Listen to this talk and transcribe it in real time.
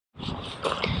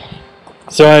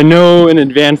So I know in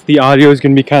advance the audio is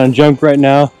going to be kind of junk right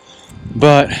now,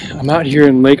 but I'm out here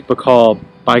in Lake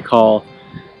Baikal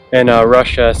in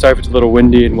Russia. Sorry if it's a little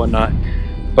windy and whatnot,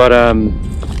 but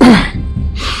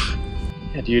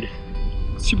yeah, dude,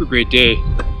 super great day.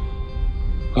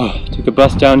 Oh, took a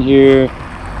bus down here,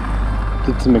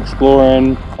 did some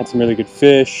exploring, had some really good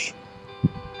fish,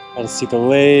 got to see the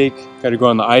lake, got to go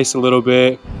on the ice a little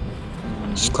bit.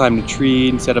 Just climbed a tree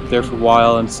and sat up there for a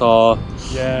while and saw,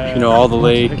 you know, all the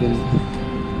lake and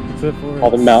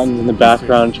all the mountains in the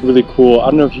background. It's really cool. I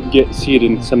don't know if you can see it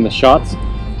in some of the shots,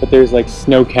 but there's like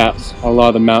snow caps on a lot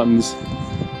of the mountains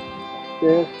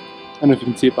there. I don't know if you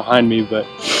can see it behind me, but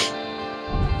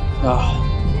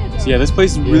so yeah, this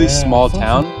place is a really small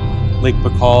town, Lake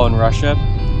Baikal in Russia,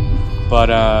 but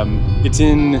it's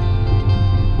in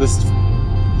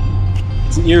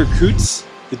Irkutsk,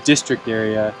 the district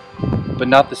area, but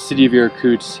not the city of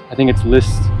Irkutsk. I think it's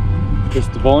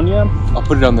Listovonia. I'll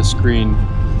put it on the screen.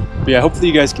 But yeah, hopefully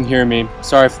you guys can hear me.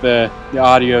 Sorry if the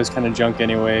audio is kind of junk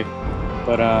anyway.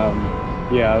 But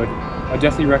yeah, I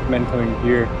definitely recommend coming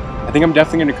here. I think I'm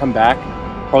definitely going to come back.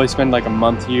 Probably spend like a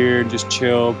month here, just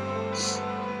chill.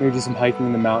 Maybe do some hiking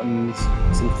in the mountains,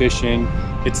 some fishing.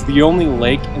 It's the only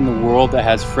lake in the world that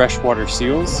has freshwater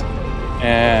seals.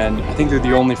 And I think they're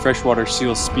the only freshwater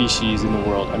seal species in the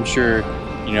world. I'm sure,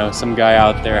 you know, some guy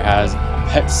out there has a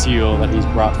pet seal that he's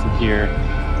brought from here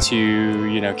to,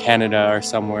 you know, Canada or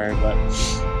somewhere, but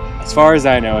as far as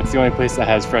I know, it's the only place that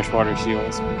has freshwater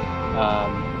seals.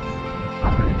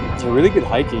 It's really good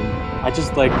hiking. I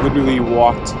just like literally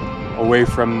walked away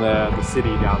from the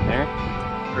city down there,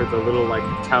 or the little like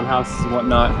townhouses and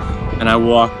whatnot, and I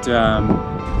walked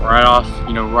right off,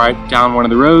 you know, right down one of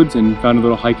the roads and found a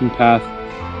little hiking path,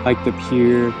 hiked up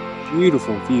here.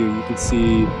 Beautiful view. You can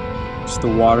see just the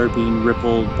water being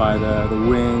rippled by the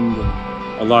wind,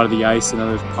 and a lot of the ice in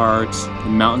other parts, the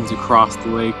mountains across the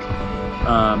lake.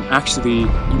 Actually,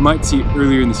 you might see it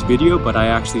earlier in this video, but I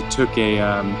actually took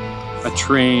a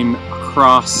train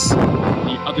across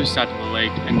the other side of the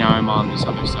lake, and now I'm on this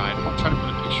other side. I'll try to put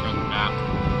a picture on the map,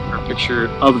 or a picture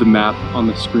of the map on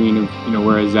the screen of, you know,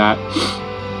 where I was at.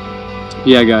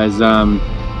 Yeah, guys,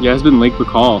 yeah, it's been Lake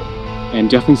Baikal, and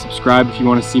definitely subscribe if you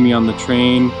want to see me on the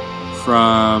train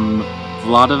from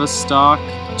Vladivostok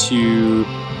to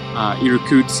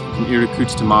Irkutsk, from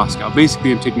Irkutsk to Moscow.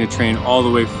 Basically, I'm taking a train all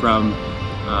the way from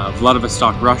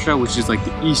Vladivostok, Russia, which is like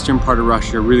the eastern part of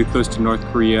Russia, really close to North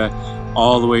Korea,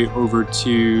 all the way over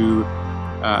to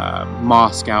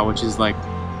Moscow, which is like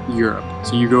Europe.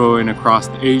 So you go in across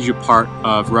the Asia part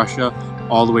of Russia,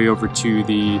 all the way over to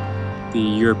the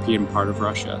European part of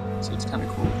Russia. So it's kind of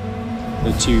cool.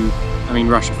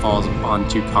 Russia falls on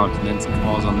two continents. It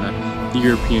falls on the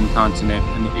European continent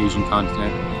and the Asian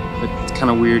continent. But it's kind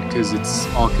of weird because it's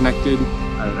all connected.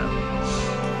 I don't know.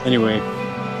 Anyway,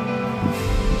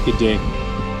 good day.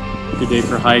 Good day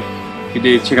for a hike. Good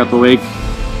day to check out the lake,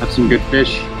 have some good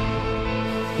fish.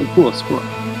 And cool, a squirrel.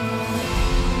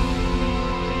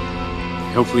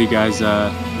 Hopefully you guys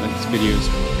like this video.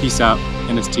 Peace out,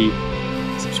 NST.